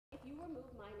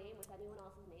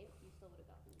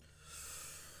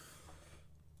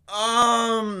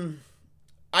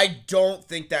I don't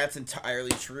think that's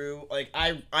entirely true. Like,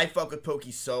 I fuck with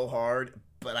Pokey so hard,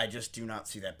 but I just do not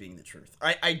see that being the truth.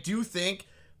 I do think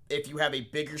if you have a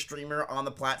bigger streamer on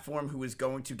the platform who is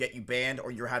going to get you banned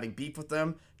or you're having beef with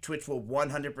them, Twitch will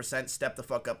 100% step the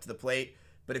fuck up to the plate.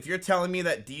 But if you're telling me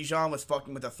that Dijon was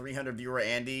fucking with a 300 viewer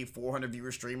Andy, 400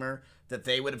 viewer streamer, that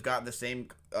they would have gotten the same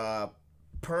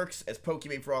perks as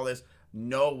Pokemon for all this,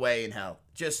 no way in hell.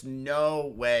 Just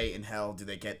no way in hell do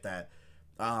they get that.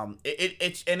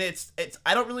 It's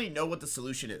I don't really know what the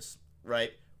solution is,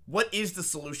 right? What is the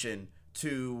solution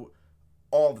to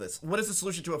all of this? What is the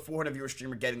solution to a 400 viewer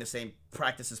streamer getting the same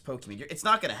practice as Pokemon? It's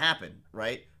not going to happen,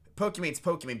 right? Pokemon's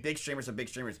Pokemon. Big streamers are big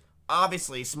streamers.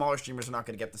 Obviously, smaller streamers are not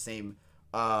going to get the same,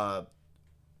 like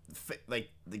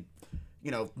the,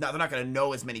 they're not going to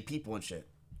know as many people and shit.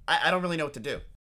 I don't really know what to do.